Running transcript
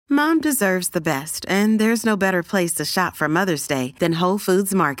Mom deserves the best, and there's no better place to shop for Mother's Day than Whole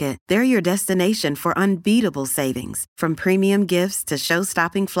Foods Market. They're your destination for unbeatable savings, from premium gifts to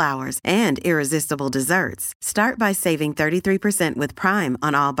show-stopping flowers and irresistible desserts. Start by saving 33% with Prime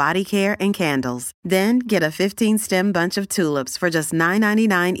on all body care and candles. Then get a 15-stem bunch of tulips for just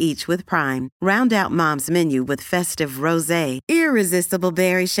 $9.99 each with Prime. Round out Mom's menu with festive rosé, irresistible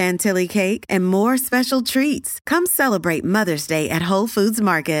berry chantilly cake, and more special treats. Come celebrate Mother's Day at Whole Foods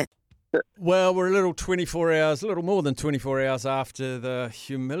Market. Well, we're a little more than 24 hours after the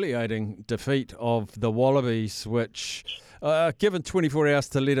humiliating defeat of the Wallabies, which, given 24 hours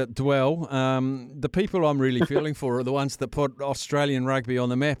to let it dwell, the people I'm really feeling for are the ones that put Australian rugby on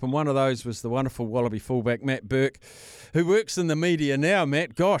the map, and one of those was the wonderful Wallaby fullback, Matt Burke, who works in the media now,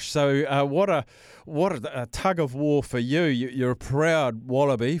 Matt. Gosh, so what a tug of war for you. You're a proud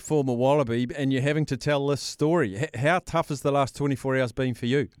Wallaby, former Wallaby, and you're having to tell this story. How tough has the last 24 hours been for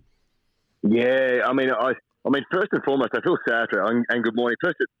you? Yeah, I mean, first and foremost, I feel sad for it. And good morning.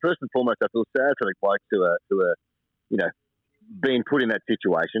 First and foremost, I feel sad for the blokes who are, being put in that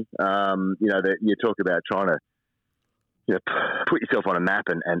situation. That you talk about trying to, put yourself on a map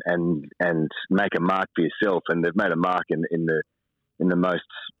and make a mark for yourself, and they've made a mark in the most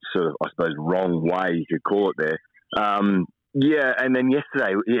sort of, I suppose, wrong way you could call it there. And then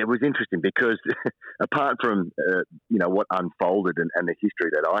yesterday, it was interesting because apart from, what unfolded and the history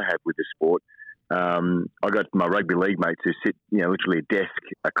that I have with the sport, I got my rugby league mates who sit, literally a desk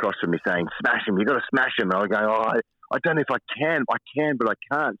across from me saying, "Smash him, you've got to smash him." And I go, I don't know if I can. I can, but I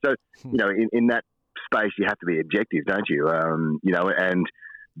can't. So, in that space, you have to be objective, don't you? And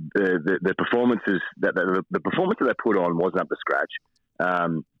the performances, the performance that they put on wasn't up to scratch.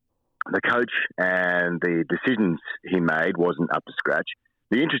 The coach and the decisions he made wasn't up to scratch.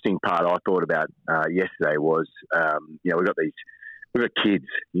 The interesting part I thought about yesterday was, we've got kids,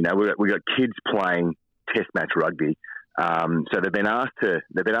 we've got kids playing test match rugby. So they've been asked to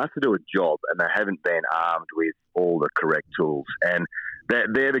do a job, and they haven't been armed with all the correct tools. And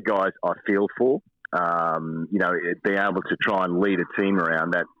they're the guys I feel for. Being able to try and lead a team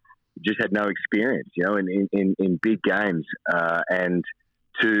around that just had no experience, in big games, and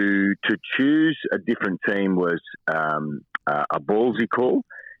to choose a different team was a ballsy call,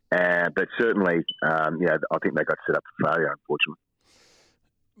 but certainly, I think they got set up for failure, unfortunately.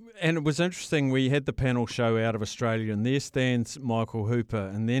 And it was interesting, we had the panel show out of Australia, and there stands Michael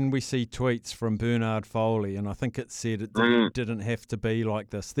Hooper, and then we see tweets from Bernard Foley, and I think it said it didn't have to be like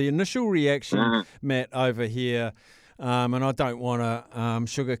this. The initial reaction, Matt, over here, and I don't want to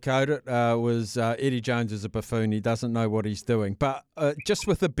sugarcoat it, was Eddie Jones is a buffoon. He doesn't know what he's doing. But just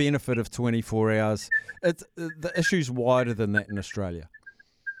with the benefit of 24 hours, the issue's wider than that in Australia.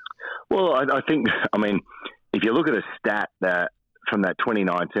 Well, I think, if you look at a stat that from that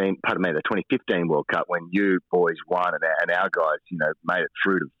 2015 World Cup when you boys won and our guys, made it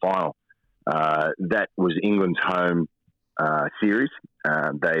through to the final, that was England's home series.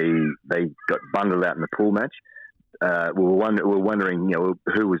 They got bundled out in the pool match. We were wondering,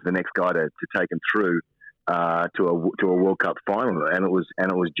 who was the next guy to take them through to a World Cup final, and it was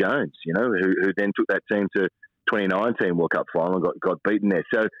Jones, who then took that team to 2019 World Cup final and got beaten there.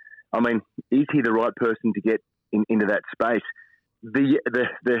 So, is he the right person to get into that space? The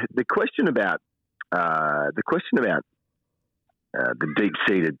question about the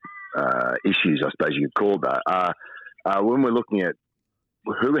deep-seated issues, I suppose you could call that, when we're looking at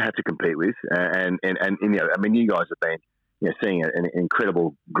who we have to compete with, and you guys have been seeing an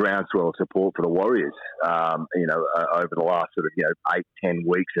incredible groundswell of support for the Warriors, over the last 8-10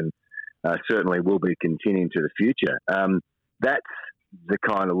 weeks, and certainly will be continuing to the future. That's the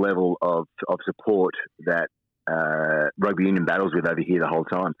kind of level of support that rugby union battles with over here the whole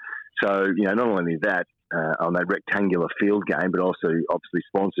time. So, not only that, on that rectangular field game, but also obviously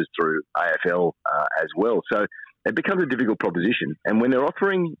sponsors through AFL as well. So it becomes a difficult proposition. And when they're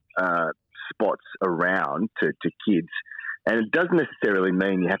offering spots around to kids, and it doesn't necessarily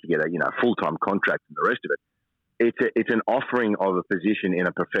mean you have to get a full-time contract and the rest of it. It's an offering of a position in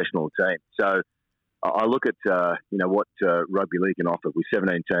a professional team. So I look at what rugby league can offer with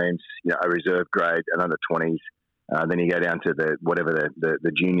 17 teams, a reserve grade, an under 20s. Then you go down to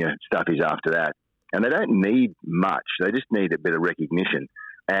the junior stuff is after that, and they don't need much. They just need a bit of recognition.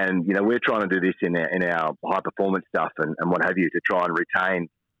 And we're trying to do this in our high performance stuff and what have you to try and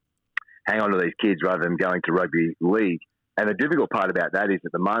hang on to these kids rather than going to rugby league. And the difficult part about that is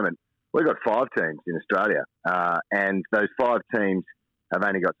at the moment we've got 5 teams in Australia, and those 5 teams have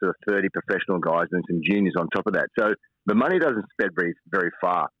only got sort of 30 professional guys and some juniors on top of that. So the money doesn't spread very, very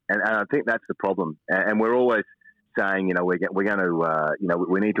far. And I think that's the problem. And we're always saying, we're going to,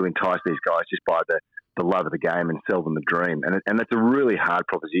 we need to entice these guys just by the love of the game and sell them the dream. And that's a really hard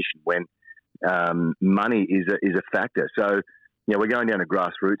proposition when money is a factor. So, we're going down to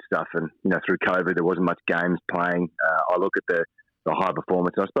grassroots stuff, and through COVID there wasn't much games playing. I look at the high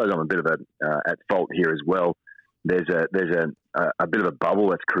performance. And I suppose I'm a bit of at fault here as well. There's a bit of a bubble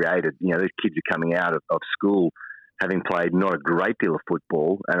that's created. These kids are coming out of school having played not a great deal of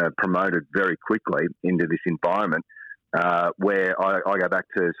football and are promoted very quickly into this environment where I go back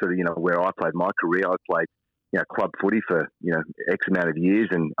to sort of where I played my career. I played club footy for X amount of years,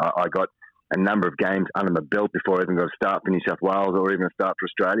 and I got a number of games under my belt before I even got a start for New South Wales or even a start for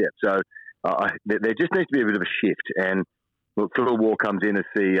Australia. So there just needs to be a bit of a shift. And look, Phil Waugh comes in as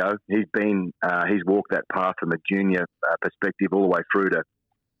CEO. He's walked that path from a junior perspective all the way through to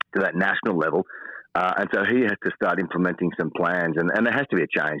that national level. And so he has to start implementing some plans. And there has to be a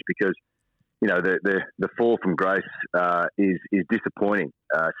change because, the fall from grace is disappointing,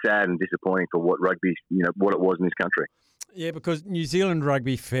 sad and disappointing for what rugby, what it was in this country. Yeah, because New Zealand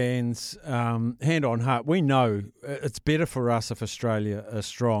rugby fans, hand on heart, we know it's better for us if Australia is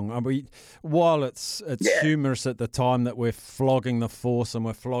strong. I mean, while it's humorous at the time that we're flogging the Force and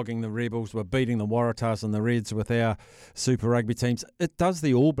we're flogging the Rebels, we're beating the Waratahs and the Reds with our Super Rugby teams, it does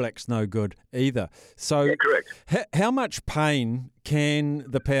the All Blacks no good either. So correct. How much pain can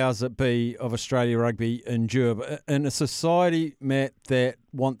the powers that be of Australia rugby endure? In a society, Matt, that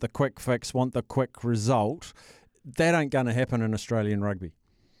want the quick fix, want the quick result, that ain't going to happen in Australian rugby.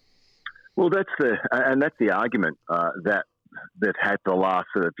 Well, that's the argument that they've had for the last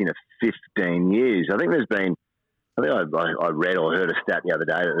sort of 15 years. I think I read or heard a stat the other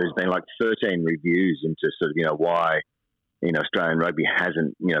day that there's been like 13 reviews into sort of why Australian rugby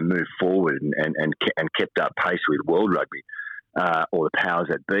hasn't moved forward and kept up pace with world rugby or the powers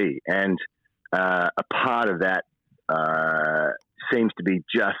that be. And a part of that seems to be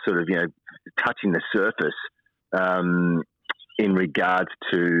just sort of touching the surface. In regards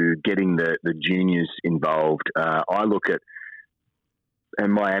to getting the juniors involved, I look at,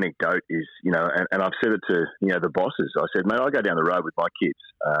 and my anecdote is, and I've said it to, the bosses. I said, mate, I go down the road with my kids.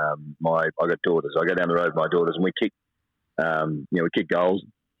 I got daughters. I go down the road with my daughters, and we kick, we kick goals,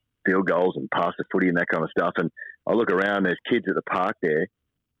 field goals, and pass the footy and that kind of stuff. And I look around, there's kids at the park there,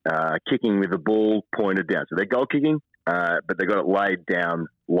 kicking with the ball pointed down. So they're goal kicking, but they got it laid down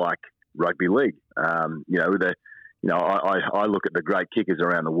like rugby league. I look at the great kickers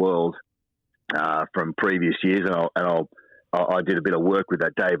around the world from previous years, and I did a bit of work with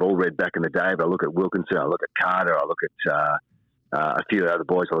that Dave Allred back in the day. But I look at Wilkinson, I look at Carter, I look at a few other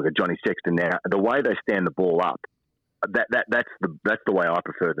boys. I look at Johnny Sexton now. The way they stand the ball up, that's the way I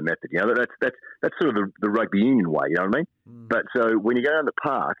prefer the method. That's sort of the rugby union way. You know what I mean? But so when you go down the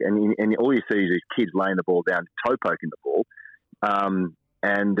park and all you see is these kids laying the ball down, toe poking the ball.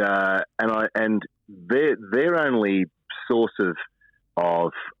 And their only source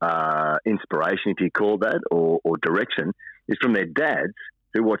of inspiration, if you call that, or direction, is from their dads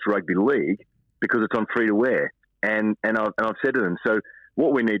who watch rugby league because it's on free to wear. And I've said to them, so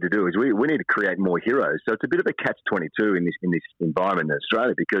what we need to do is we need to create more heroes. So it's a bit of a catch-22 in this environment in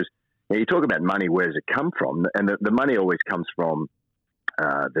Australia because you talk about money, where does it come from? And the money always comes from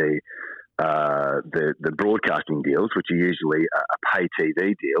the broadcasting deals, which are usually a pay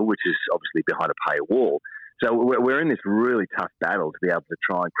TV deal, which is obviously behind a paywall. So we're in this really tough battle to be able to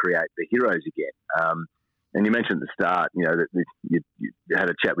try and create the heroes again. And you mentioned at the start, that you had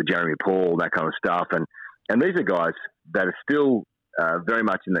a chat with Jeremy Paul, that kind of stuff, and these are guys that are still very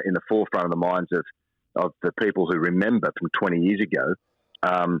much in the forefront of the minds of the people who remember from 20 years ago.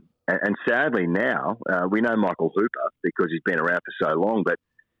 And sadly now we know Michael Hooper because he's been around for so long, but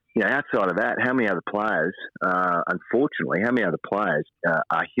outside of that, how many other players, unfortunately,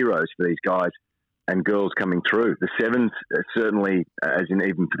 are heroes for these guys and girls coming through? The Sevens certainly,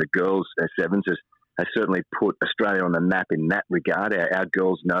 even for the girls, Sevens has certainly put Australia on the map in that regard. Our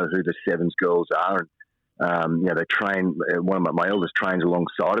girls know who the Sevens girls are, and they train. One of my eldest trains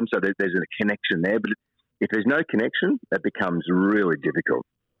alongside them, so there's a connection there. But if there's no connection, that becomes really difficult.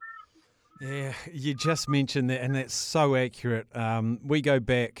 Yeah, you just mentioned that, and that's so accurate. We go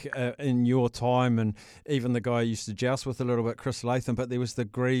back in your time, and even the guy I used to joust with a little bit, Chris Latham, but there was the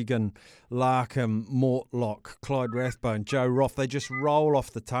Gregan, Larkham, Mortlock, Clyde Rathbone, Joe Roth. They just roll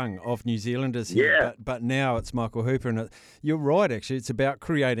off the tongue of New Zealanders here. Yeah. But now it's Michael Hooper, and you're right, actually. It's about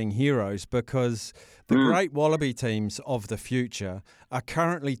creating heroes because the great Wallaby teams of the future are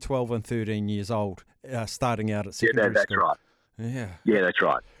currently 12 and 13 years old, starting out at secondary school. That's right. Yeah. Yeah, that's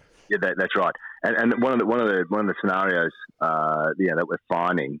right. Yeah, that's right. and one of the scenarios, that we're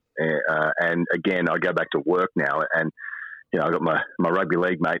finding, and again, I go back to work now, and I got my rugby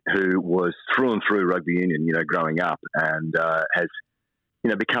league mate who was through and through rugby union, growing up, and has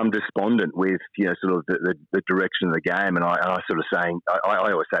become despondent with sort of the direction of the game, and I sort of saying, I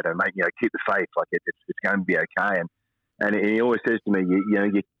always say to him, mate, keep the faith, like it's going to be okay, and he always says to me,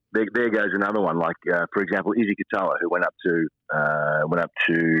 there goes another one, like for example, Izzy Katoa, who went up to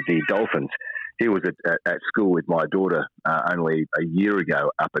the Dolphins. He was at school with my daughter only a year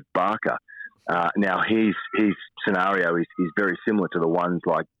ago up at BURKE. Now his scenario is very similar to the ones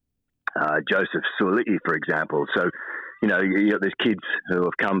like Joseph Suoli'i, for example. So, you got these kids who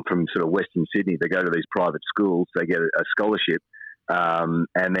have come from sort of Western Sydney. They go to these private schools. They get a scholarship,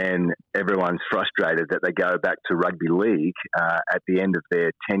 and then everyone's frustrated that they go back to rugby league at the end of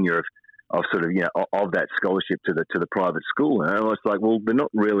their tenure of sort of of that scholarship to the private school. And I was like, well, they're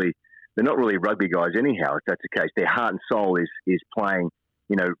not really rugby guys anyhow. If that's the case, their heart and soul is playing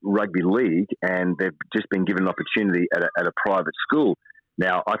rugby league, and they've just been given an opportunity at a private school.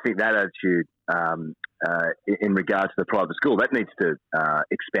 Now, I think that attitude in regards to the private school, that needs to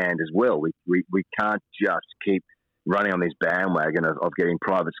expand as well. We can't just keep running on this bandwagon of getting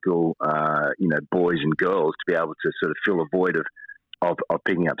private school, boys and girls to be able to sort of fill a void of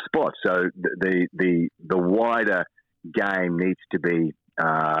picking up spots. So the wider game needs to be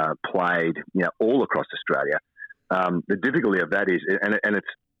played, all across Australia. The difficulty of that is, and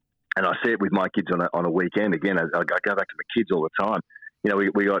I see it with my kids on a weekend. Again, I go back to my kids all the time.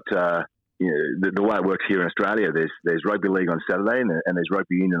 We got the way it works here in Australia. There's rugby league on Saturday and there's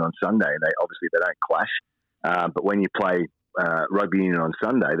rugby union on Sunday. And they don't clash. But when you play rugby union on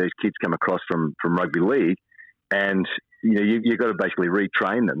Sunday, these kids come across from rugby league, and you've got to basically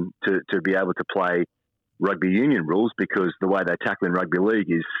retrain them to be able to play rugby union rules, because the way they tackle in rugby league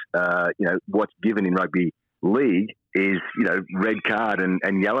is what's given in rugby league is red card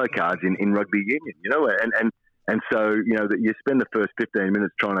and yellow cards in rugby union. And so that you spend the first 15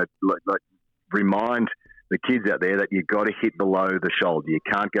 minutes trying to like remind the kids out there that you've got to hit below the shoulder. You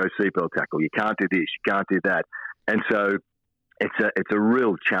can't go seatbelt tackle. You can't do this. You can't do that. And so it's a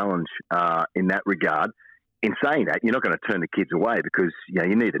real challenge in that regard. In saying that, you're not going to turn the kids away, because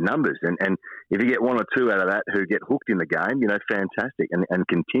you need the numbers. And if you get one or two out of that who get hooked in the game, fantastic, and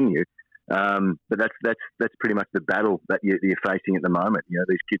continue. But that's pretty much the battle that you're facing at the moment.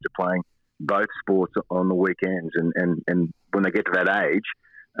 These kids are playing both sports on the weekends, and when they get to that age,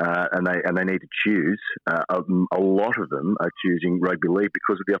 and they need to choose, a lot of them are choosing rugby league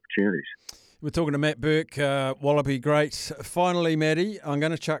because of the opportunities. We're talking to Matt Burke, Wallaby great. Finally, Matty, I'm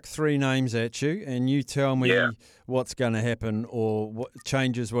going to chuck three names at you, and you tell me what's going to happen or what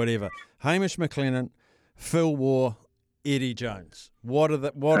changes, whatever. Hamish McLennan, Phil Waugh, Eddie Jones. What are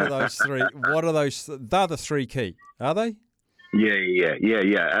those three? They're the three key, are they?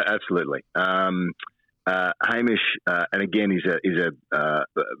 Yeah, absolutely. Hamish, and again, is a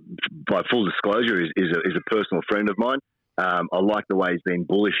by full disclosure, is a personal friend of mine. I like the way he's been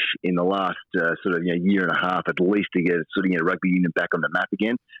bullish in the last sort of year and a half, at least, to get sort of rugby union back on the map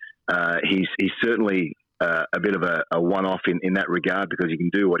again. He's certainly a bit of a one-off in that regard, because he can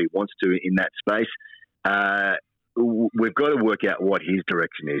do what he wants to in that space. We've got to work out what his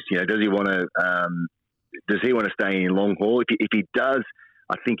direction is. Does he want to stay in long haul? If he does,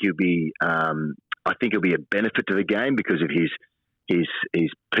 I think he'll be a benefit to the game because of his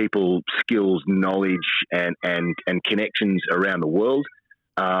people skills, knowledge, and connections around the world.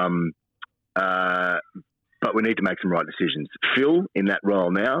 But we need to make some right decisions. Phil, in that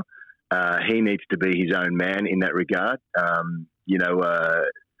role now, he needs to be his own man in that regard.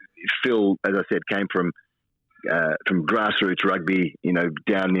 Phil, as I said, came from grassroots rugby,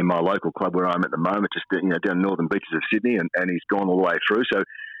 down near my local club where I'm at the moment, just down northern beaches of Sydney, and he's gone all the way through. So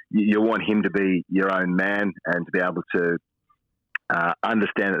you want him to be your own man and to be able to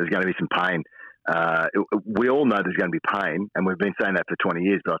understand that there's going to be some pain. We all know there's going to be pain, and we've been saying that for 20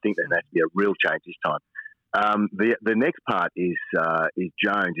 years, but I think there has to be a real change this time. The next part is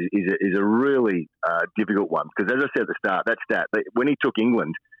Jones is a really difficult one, because, as I said at the start, that stat, when he took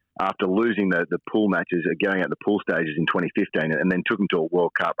England after losing the pool matches, going out the pool stages in 2015, and then took them to a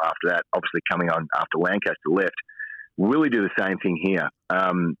World Cup after that, obviously coming on after Lancaster left, will he do the same thing here?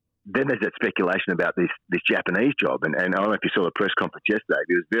 Then there's that speculation about this Japanese job, and I don't know if you saw the press conference yesterday.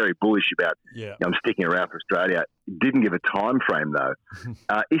 He was very bullish about I'm sticking around for Australia. Didn't give a time frame though.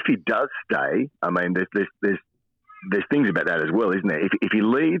 If he does stay, I mean, there's things about that as well, isn't there? If he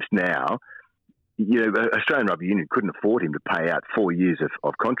leaves now, Australian Rugby Union couldn't afford him to pay out 4 years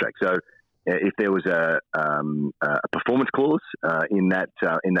of contract. So if there was a performance clause in that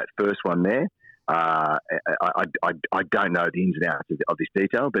first one there, I don't know the ins and outs of this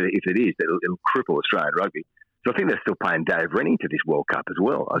detail, but if it is, it'll cripple Australian rugby. So I think they're still paying Dave Rennie to this World Cup as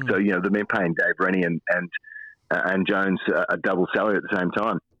well. So, they've been paying Dave Rennie and Jones a double salary at the same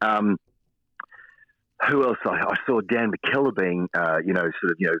time. Who else? I saw Dan McKellar being,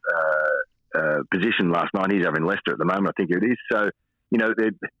 positioned last night. He's over in Leicester at the moment, I think it is. So,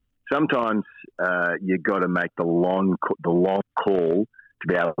 sometimes you've got to make the long call to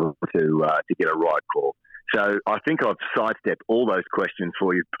be able to get a right call. So I think I've sidestepped all those questions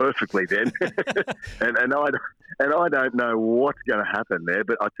for you perfectly then. and I don't know what's going to happen there,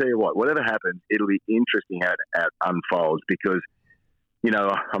 but I tell you what, whatever happens, it'll be interesting how it unfolds because, I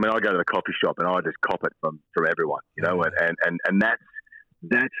go to the coffee shop and I just cop it from everyone, and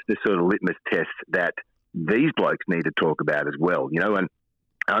that's the sort of litmus test that these blokes need to talk about as well, and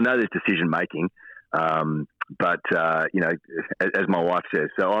I know there's decision making, but as my wife says,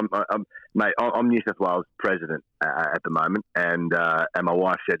 so I'm New South Wales president at the moment, and my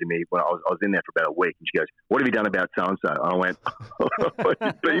wife said to me when I was in there for about a week, and she goes, "What have you done about so and so?" And I went,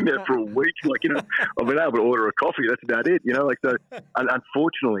 "I've been there for a week. I've been able to order a coffee. That's about it. So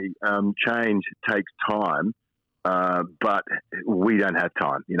unfortunately, change takes time." But we don't have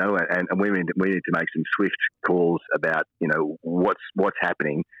time, and we need to make some swift calls about, what's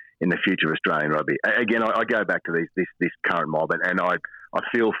happening in the future of Australian rugby. Again, I go back to this current mob, and I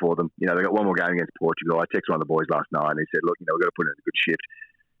feel for them. They got one more game against Portugal. I texted one of the boys last night, and he said, "Look, we've got to put in a good shift."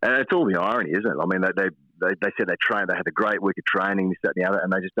 And it's all the irony, isn't it? I mean, they said they trained, they had a great week of training, this, that, and the other,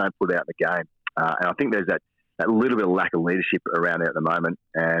 and they just don't put it out in the game. And I think there's that little bit of lack of leadership around there at the moment,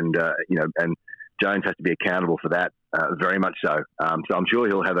 and and Jones has to be accountable for that, very much so. So I'm sure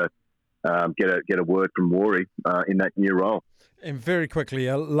he'll have get a word from Warry in that new role. And very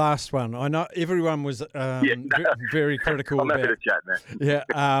quickly, last one. I know everyone was very critical I'm happy about to chat, man. Yeah,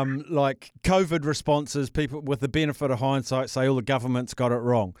 like COVID responses. People, with the benefit of hindsight, say all the government's got it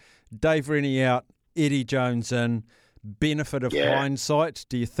wrong. Dave Rennie out, Eddie Jones in. Benefit of hindsight.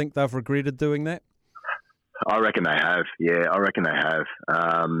 Do you think they've regretted doing that? I reckon they have. Yeah, I reckon they have.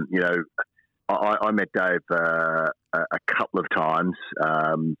 I met Dave a couple of times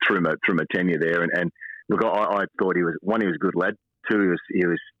through my tenure there, and look, I thought he was a good lad. Two,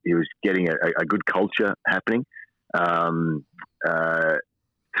 he was getting a good culture happening.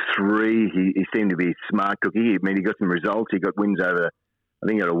 Three, he seemed to be smart cookie. I mean, he got some results. He got wins over. I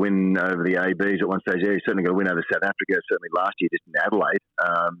think he got a win over the ABs at one stage. Yeah, he certainly got a win over South Africa. Certainly last year, just in Adelaide.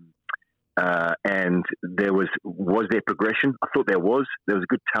 And there was there progression? I thought there was. There was a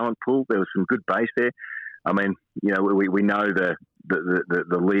good talent pool. There was some good base there. I mean, we know the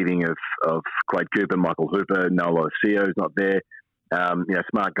leaving of Quade Cooper, Michael Hooper, Noah Sio's not there.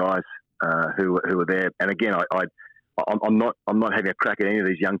 Smart guys who are there. And again, I'm not having a crack at any of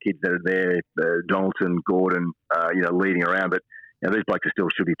these young kids that are there. Donaldson, Gordon, leading around, but these blokes still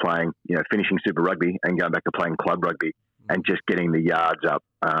should be playing. Finishing Super Rugby and going back to playing club rugby. And just getting the yards up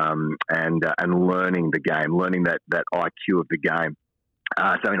and learning the game, learning that IQ of the game.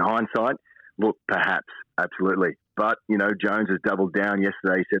 So in hindsight, look, perhaps, absolutely. But, Jones has doubled down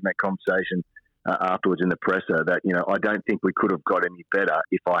yesterday. He said in that conversation afterwards in the presser that, I don't think we could have got any better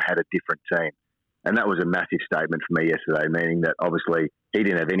if I had a different team. And that was a massive statement for me yesterday, meaning that obviously he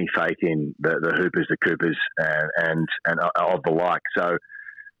didn't have any faith in the Hoopers, the Coopers, and of the like. So,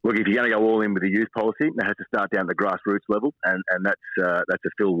 look, if you're going to go all in with the youth policy, it has to start down at the grassroots level, and that's a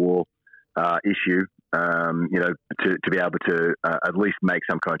Phil War issue, to be able to at least make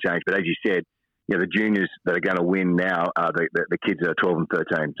some kind of change. But as you said, the juniors that are going to win now are the kids that are 12 and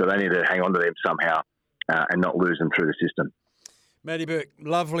 13, so they need to hang on to them somehow and not lose them through the system. Matty Burke,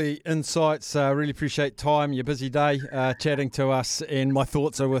 lovely insights. Really appreciate time, your busy day, chatting to us. And my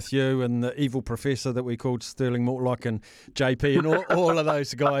thoughts are with you and the evil professor that we called Sterling Mortlock and JP and all of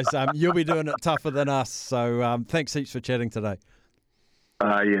those guys. You'll be doing it tougher than us. So thanks heaps for chatting today.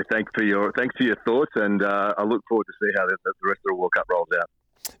 Thanks for your thoughts, and I look forward to see how the rest of the World Cup rolls out.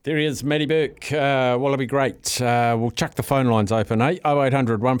 There he is, Matty Burke, Wallaby great. We'll chuck the phone lines open,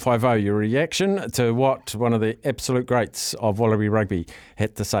 0800 150, your reaction to what one of the absolute greats of Wallaby rugby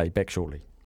had to say. Back shortly.